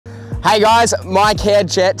Hey guys, Mike here,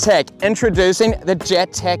 Jet Tech. Introducing the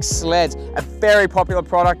Jet Tech Sleds, a very popular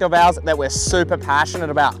product of ours that we're super passionate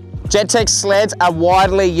about. Jet Tech sleds are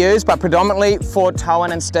widely used, but predominantly for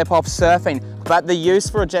tow-in and step-off surfing. But the use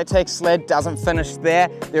for a Jet Tech sled doesn't finish there.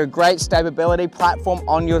 They're a great stability platform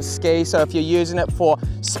on your ski, so if you're using it for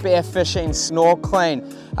spearfishing,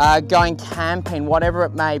 snorkeling, going camping, whatever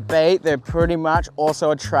it may be, they're pretty much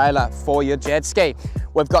also a trailer for your jet ski.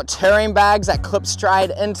 We've got touring bags that clip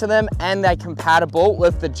straight into them, and they're compatible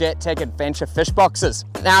with the Jet Tech Adventure fish boxes.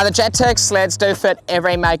 Now the Jet Tech sleds do fit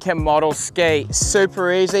every make and model ski.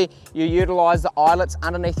 Super easy. You utilize the eyelets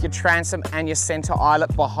underneath your transom and your center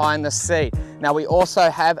eyelet behind the seat. Now we also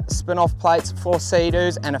have spin-off plates for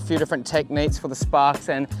Sea-Doos and a few different techniques for the Sparks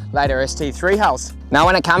and later ST3 hulls. Now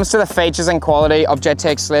when it comes to the features and quality of Jet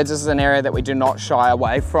Tech sleds, this is an area that we do not shy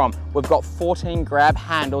away from. We've got 14 grab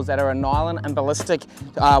handles that are a nylon and ballistic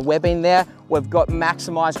webbing there. We've got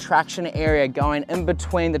maximized traction area going in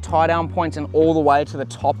between the tie down points and all the way to the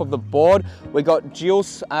top of the board. We've got dual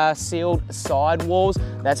sealed sidewalls.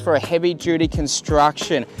 That's for a heavy duty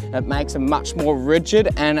construction. It makes them much more rigid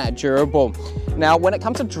and durable. Now when it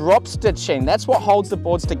comes to drop stitching, that's what holds the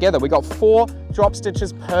boards together. We got 4 drop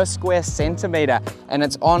stitches per square centimeter, and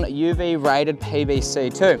it's on UV rated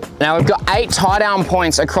PVC too. Now we've got 8 tie down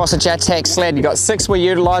points across a Jet Tech sled. You've got 6 we're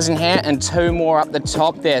utilizing here and 2 more up the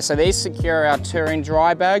top there. So these secure our touring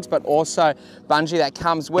dry bags, but also bungee that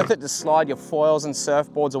comes with it to slide your foils and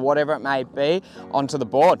surfboards or whatever it may be onto the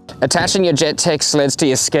board. Attaching your Jet Tech sleds to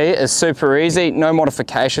your ski is super easy. No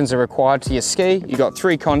modifications are required to your ski. You've got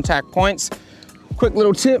 3 contact points. Quick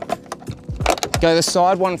little tip, go the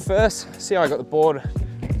side one first. See how I got the board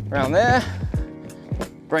around there.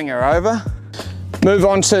 Bring her over. Move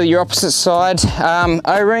on to your opposite side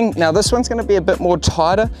O-ring. Now this one's gonna be a bit more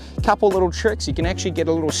tighter. Couple little tricks. You can actually get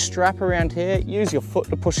a little strap around here, use your foot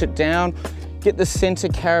to push it down, get the center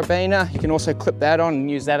carabiner. You can also clip that on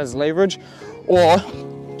and use that as leverage, or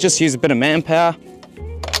just use a bit of manpower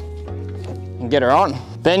and get her on.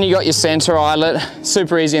 Then you got your center eyelet,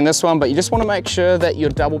 super easy in this one, but you just wanna make sure that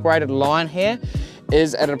your double braided line here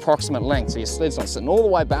is at an approximate length. So your sled's not sitting all the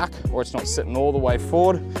way back or it's not sitting all the way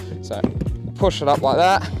forward. So push it up like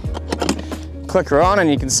that, click her on,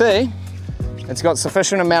 and you can see it's got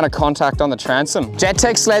sufficient amount of contact on the transom. Jet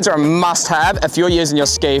Tech sleds are a must-have if you're using your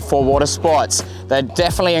ski for water sports. They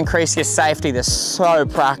definitely increase your safety. They're so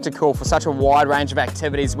practical for such a wide range of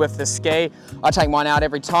activities with the ski. I take mine out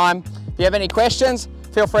every time. If you have any questions,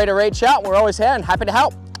 feel free to reach out. We're always here and happy to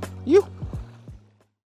help you.